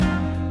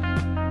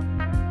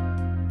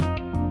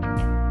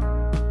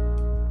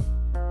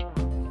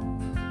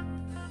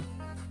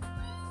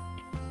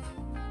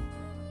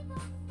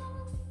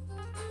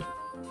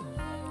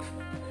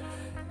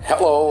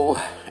Hello,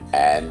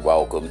 and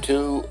welcome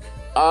to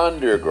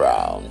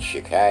Underground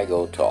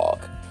Chicago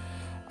Talk.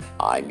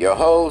 I'm your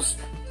host,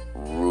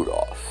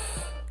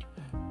 Rudolph,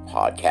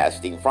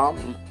 podcasting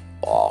from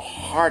the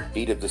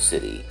heartbeat of the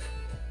city,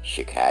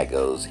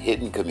 Chicago's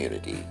hidden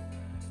community,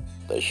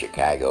 the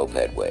Chicago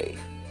Petway,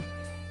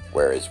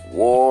 where it's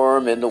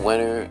warm in the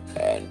winter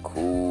and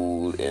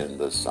cool in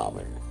the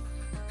summer.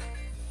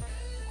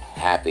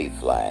 Happy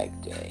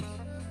Flag Day.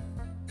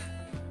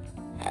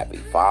 Happy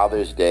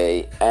Father's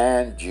Day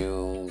and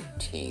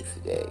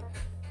Juneteenth Day.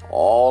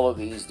 All of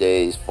these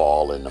days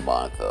fall in the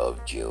month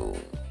of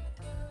June.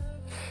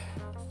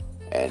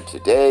 And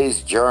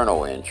today's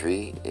journal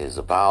entry is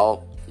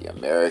about the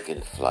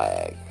American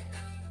flag.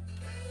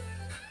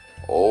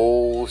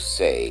 Oh,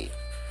 say,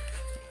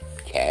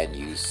 can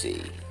you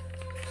see?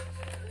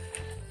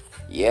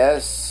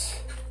 Yes.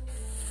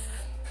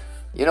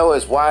 You know,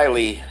 it's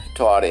widely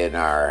taught in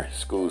our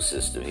school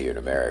system here in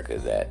America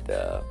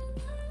that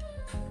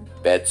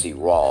Betsy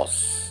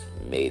Ross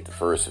made the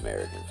first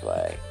American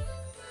flag.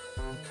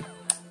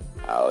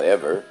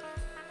 However,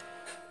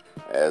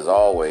 as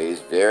always,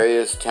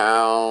 various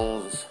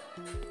towns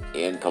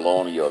in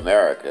colonial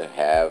America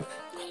have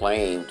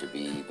claimed to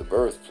be the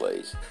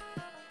birthplace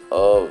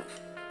of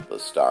the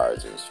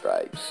Stars and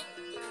Stripes.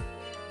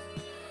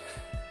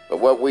 But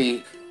what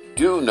we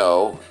do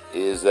know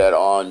is that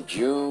on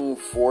June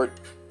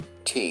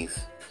 14th,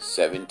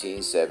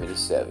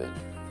 1777,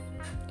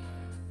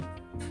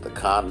 the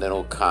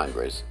Continental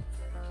Congress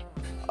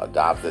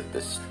adopted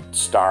the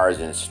Stars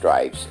and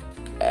Stripes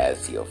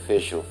as the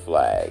official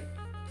flag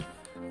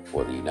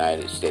for the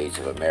United States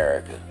of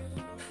America.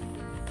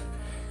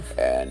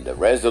 And the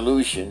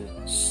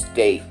resolution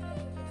states,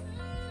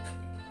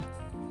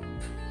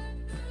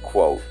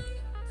 quote,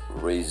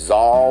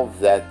 resolve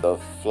that the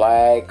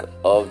flag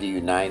of the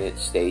United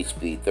States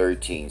be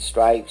 13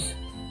 stripes,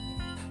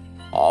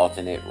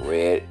 alternate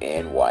red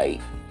and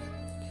white,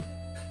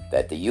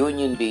 that the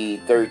Union be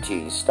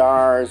 13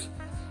 stars,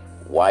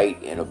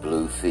 white in a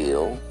blue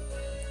field,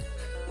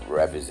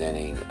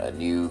 representing a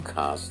new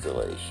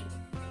constellation.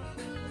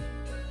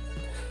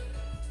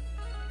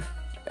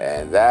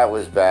 And that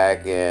was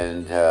back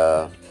in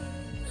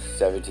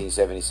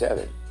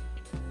 1777.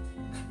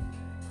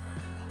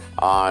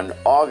 On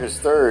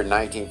August 3rd,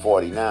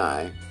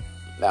 1949,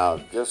 now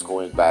just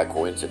going back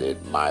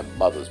coincident, my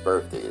mother's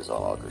birthday is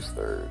on August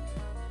 3rd.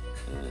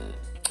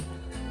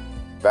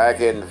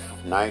 Back in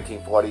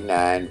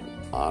 1949,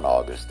 on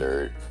August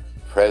 3rd,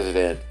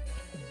 President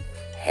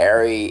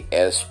Harry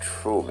S.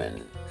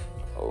 Truman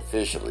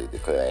officially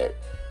declared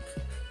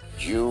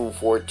June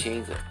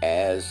 14th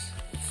as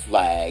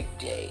Flag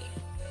Day.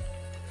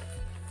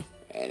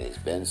 And it's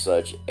been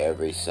such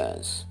ever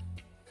since.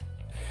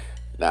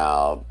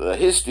 Now, the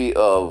history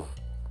of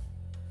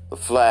the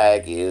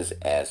flag is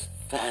as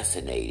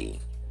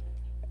fascinating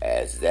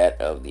as that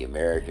of the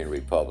American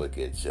Republic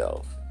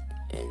itself.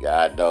 And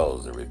God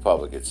knows the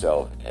Republic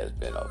itself has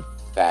been a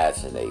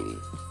fascinating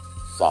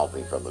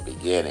something from the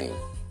beginning.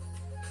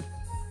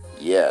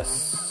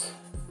 Yes,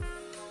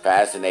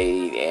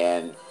 fascinating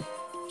and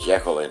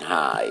Jekyll and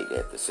Hyde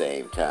at the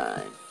same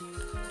time.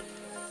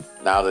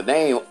 Now, the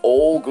name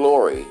Old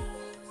Glory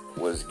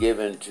was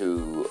given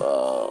to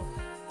a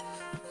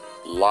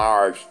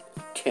large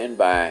 10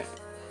 by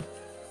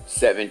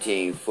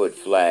 17 foot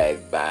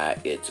flag by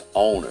its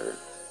owner,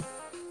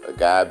 a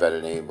guy by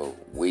the name of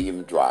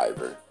William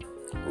Driver,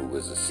 who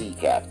was a sea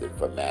captain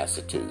from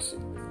Massachusetts,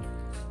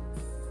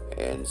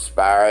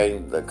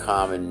 inspiring the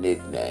common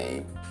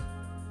nickname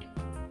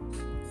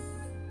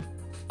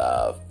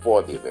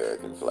for the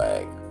American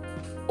flag,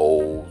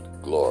 Old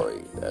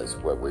Glory. That's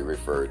what we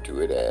refer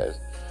to it as,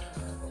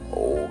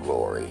 Old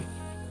Glory.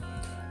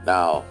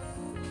 Now,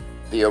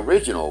 the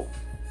original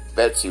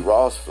Betsy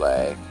Ross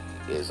flag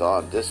is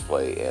on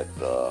display at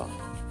the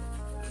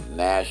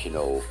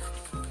National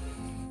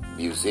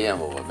Museum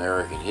of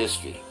American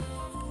History.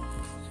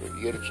 So if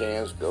you get a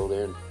chance, go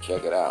there and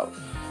check it out.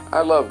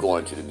 I love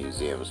going to the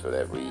museums for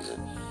that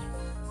reason.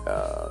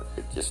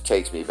 It just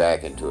takes me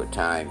back into a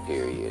time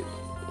period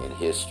in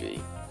history.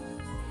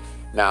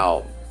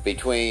 Now,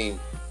 between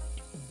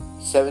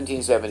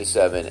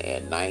 1777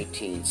 and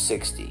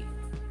 1960,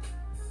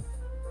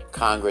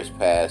 Congress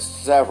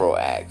passed several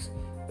acts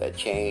that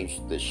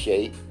changed the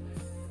shape,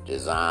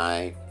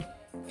 design,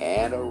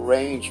 and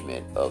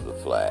arrangement of the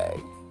flag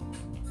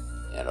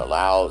and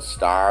allowed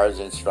stars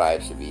and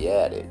stripes to be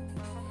added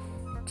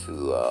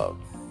to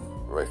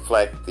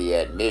reflect the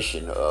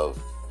admission of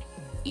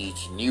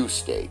each new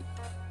state.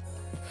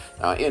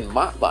 Now, in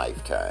my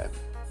lifetime,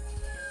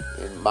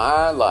 the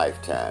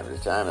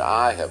time that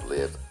I have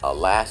lived,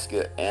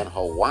 Alaska and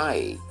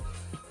Hawaii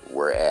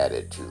were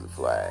added to the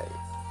flag.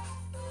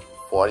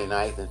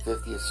 49th and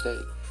 50th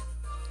state.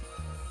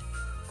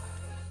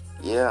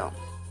 Yeah.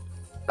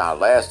 Now,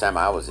 last time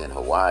I was in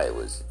Hawaii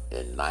was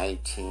in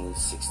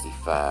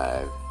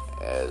 1965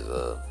 as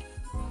a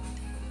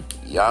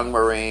young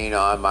Marine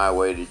on my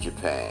way to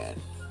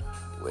Japan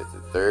with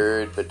the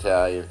 3rd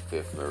Battalion,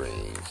 5th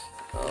Marines.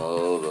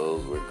 Oh,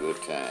 those were good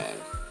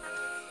times.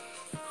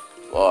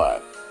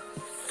 Boy,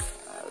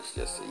 I was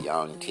just a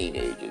young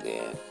teenager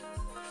then.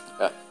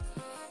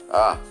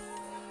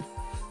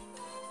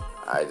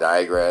 I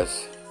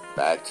digress.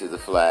 Back to the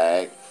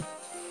flag.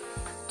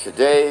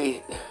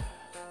 Today,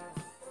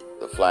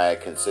 the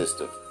flag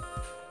consists of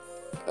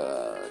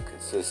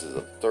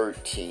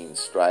 13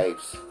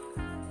 stripes,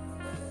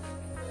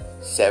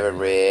 7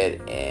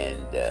 red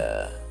and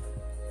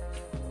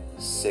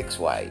 6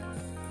 white.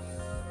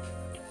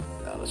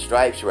 Now the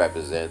stripes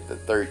represent the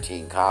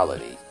 13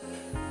 colonies,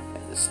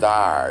 and the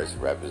stars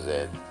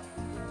represent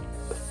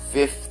the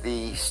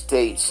 50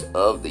 states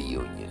of the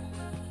Union.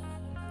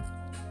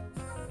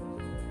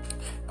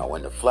 Now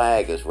when the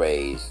flag is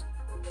raised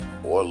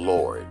or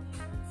lowered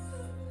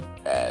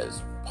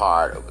as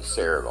part of a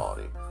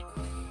ceremony,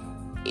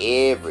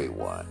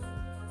 everyone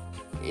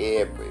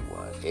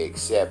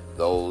except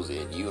those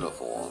in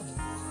uniform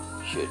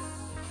should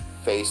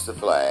face the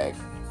flag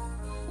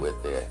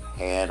with their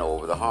hand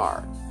over the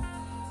heart.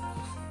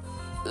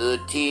 There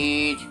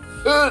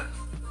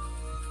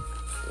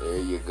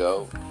you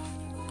go.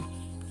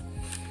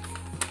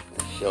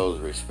 It shows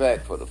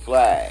respect for the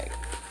flag.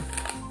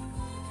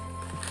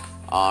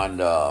 On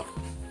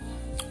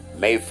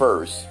May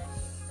 1st,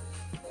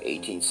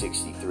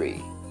 1863,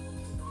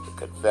 the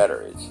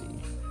Confederacy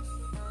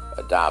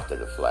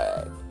adopted a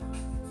flag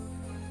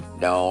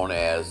known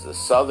as the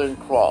Southern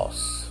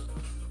Cross.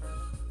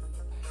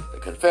 The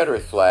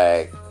Confederate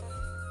flag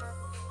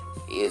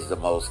is the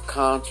most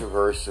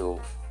controversial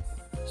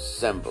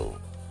symbol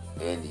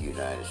in the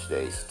United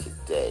States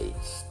today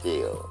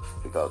still,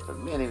 because for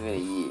many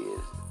years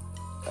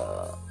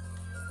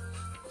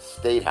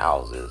state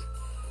houses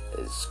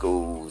and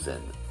schools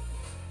and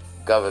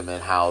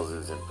government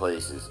houses and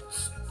places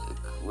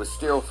were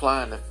still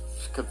flying the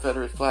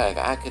Confederate flag.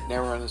 I could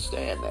never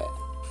understand that.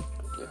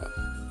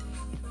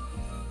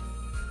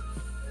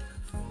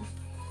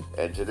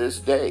 And to this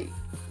day,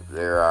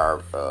 there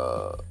are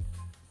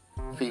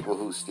people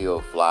who still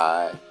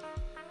fly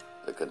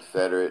the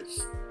Confederate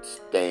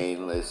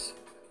stainless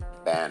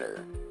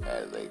banner,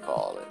 as they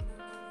call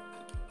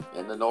it,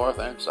 in the North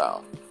and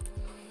South.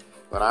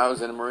 When I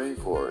was in the Marine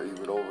Corps,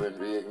 even over in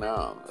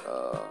Vietnam,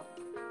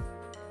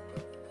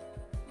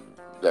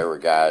 there were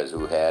guys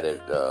who had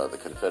it, the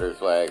Confederate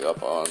flag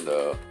up on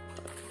the,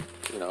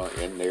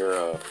 in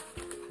their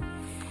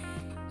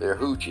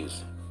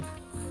hoochies.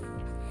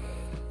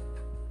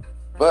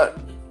 But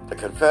the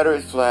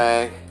Confederate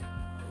flag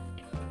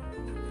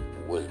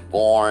was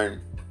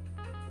born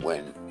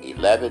when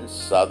 11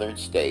 southern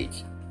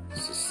states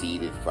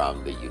seceded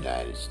from the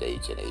United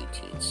States in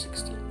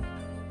 1860.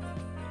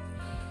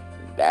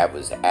 That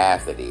was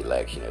after the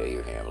election of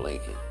Abraham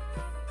Lincoln,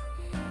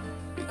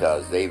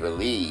 because they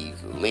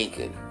believed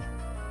Lincoln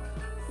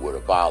would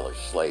abolish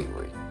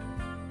slavery.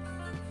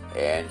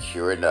 And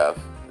sure enough,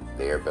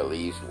 their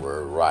beliefs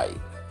were right.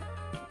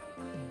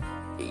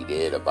 He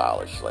did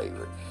abolish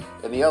slavery.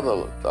 And the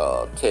other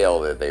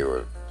tale that they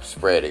were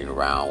spreading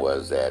around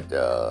was that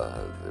the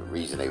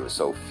reason they were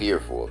so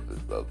fearful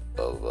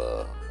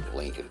of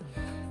Lincoln,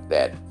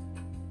 that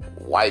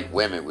white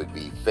women would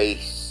be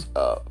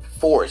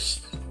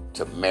forced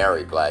to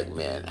marry black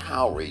men.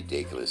 How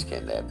ridiculous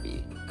can that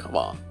be? Come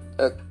on.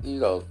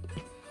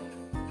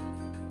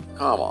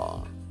 Come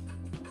on.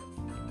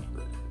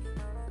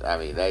 I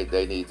mean,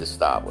 they need to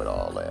stop with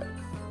all that.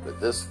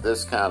 But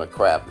this kind of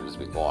crap has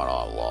been going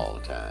on a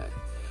long time.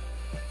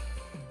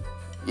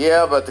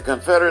 Yeah, but the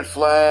Confederate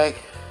flag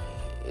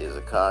is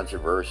a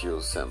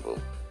controversial symbol.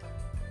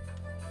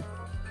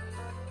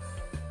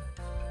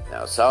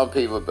 Now, some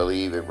people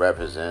believe it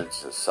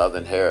represents a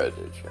Southern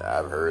heritage.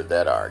 I've heard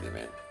that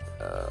argument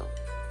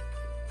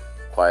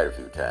quite a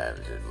few times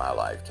in my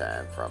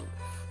lifetime from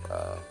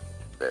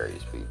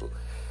various people.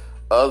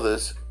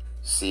 Others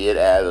see it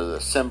as a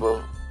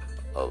symbol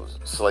of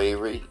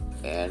slavery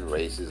and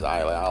racist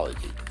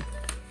ideology.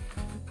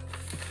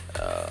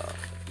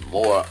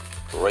 More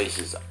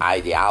racist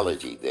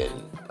ideology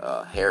than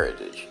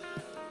heritage,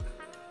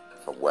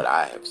 from what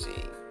I have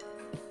seen.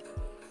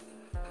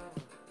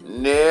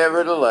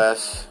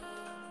 Nevertheless,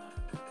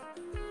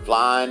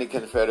 flying the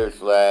Confederate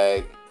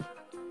flag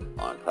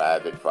on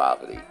private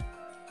property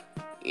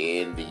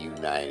in the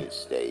United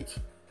States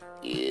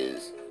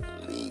is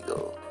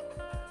legal.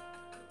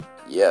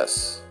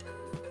 Yes,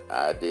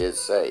 I did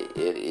say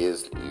it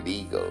is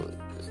legal.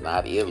 It's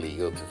not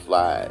illegal to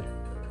fly it.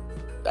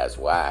 That's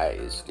why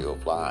it's still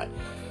flying.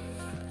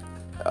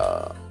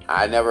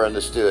 I never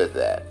understood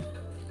that.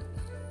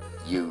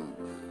 You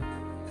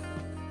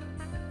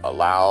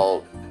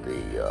allowed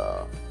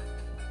the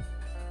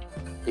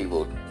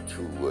people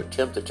who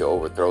attempted to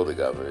overthrow the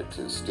government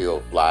to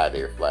still fly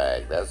their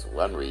flag. That's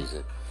one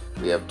reason.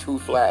 We have two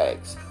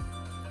flags,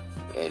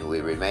 and we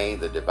remain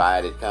the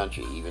divided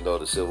country. Even though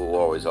the Civil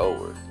War was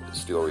over, it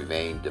still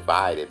remained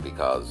divided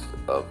because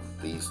of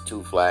these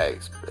two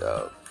flags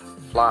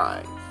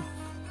flying,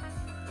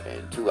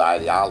 and two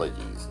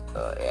ideologies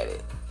at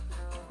it.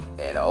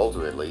 And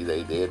ultimately,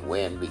 they did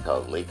win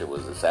because Lincoln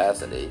was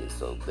assassinated.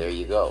 So there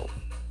you go.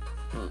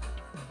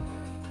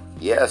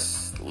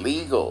 Yes,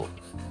 legal.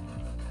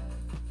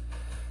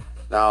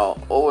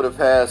 Now, over the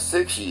past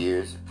 6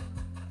 years,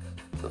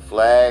 the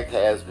flag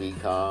has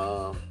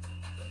become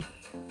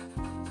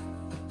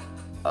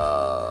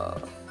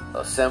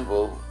a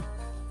symbol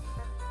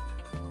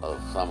of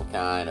some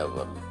kind of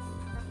a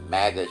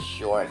MAGA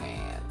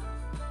shorthand.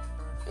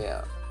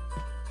 Yeah.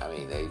 I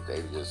mean,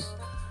 they've just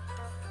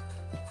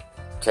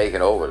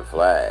taken over the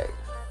flag.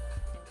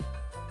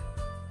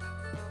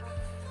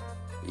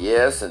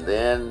 Yes, and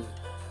then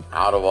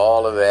out of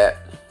all of that,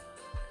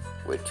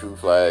 with 2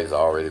 flags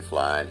already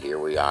flying, here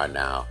we are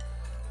now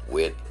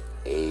with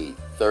a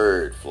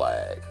 3rd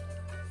flag,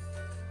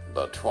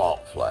 the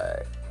Trump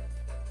flag.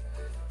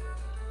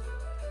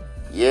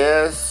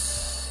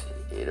 Yes,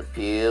 it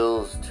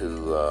appeals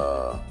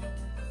to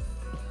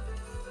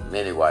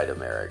many white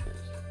Americans.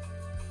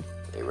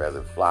 They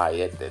rather fly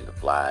it than to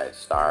fly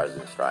Stars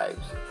and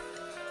Stripes.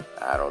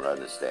 I don't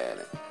understand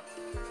it.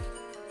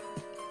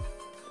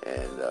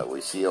 And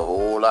we see a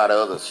whole lot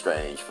of other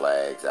strange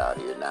flags out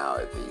here now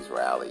at these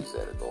rallies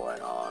that are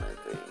going on and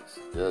things.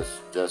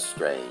 Just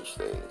strange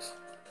things.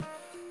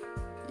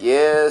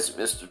 Yes,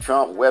 Mr.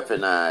 Trump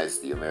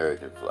weaponized the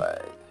American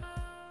flag.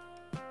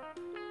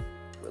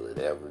 Will it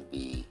ever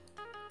be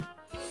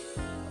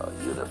a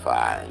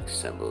unifying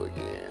symbol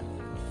again?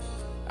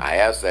 I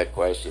ask that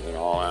question in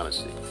all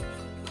honesty.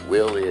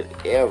 Will it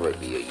ever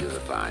be a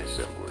unifying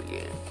symbol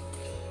again?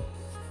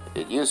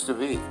 It used to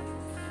be.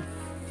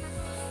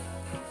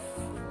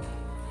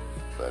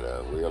 But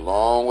we're a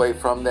long way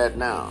from that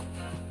now.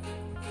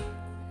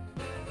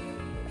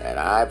 And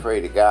I pray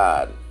to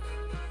God,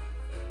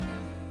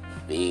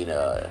 being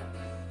an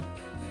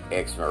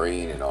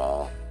ex-Marine and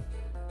all,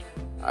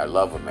 I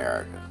love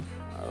America.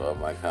 I love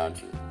my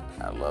country.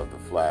 I love the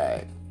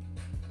flag.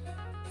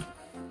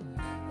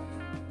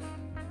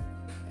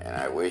 And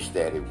I wish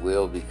that it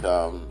will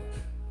become,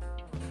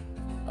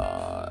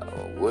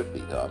 or would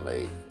become,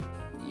 a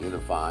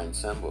unifying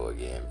symbol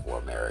again for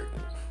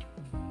Americans.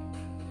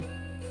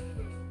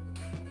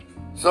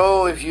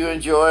 So if you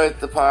enjoyed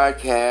the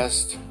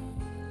podcast,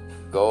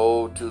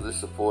 go to the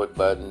support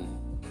button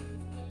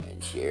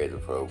and share the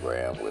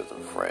program with a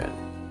friend.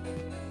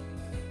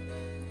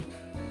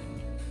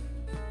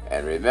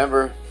 And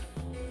remember,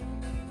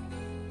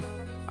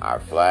 our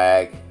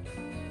flag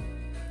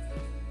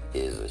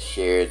is a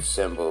shared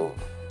symbol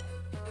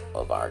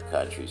of our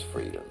country's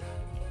freedom.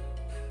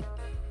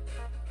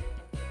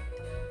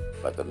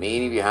 But the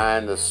meaning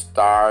behind the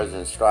Stars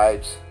and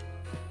Stripes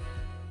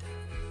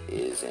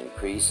is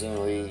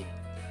increasingly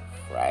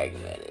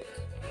fragmented.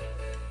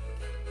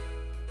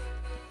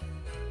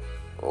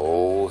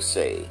 Oh,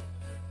 say,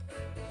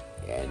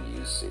 can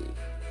you see?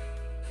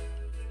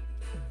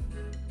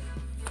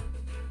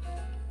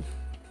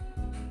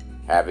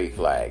 Happy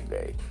Flag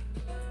Day.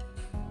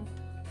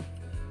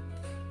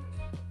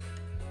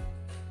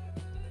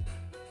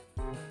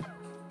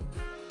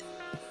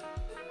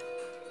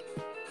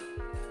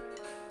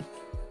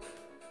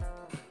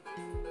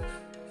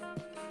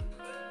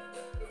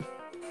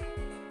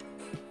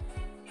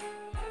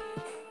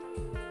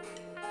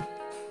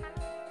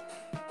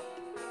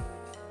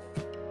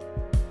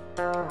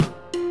 Uh-huh.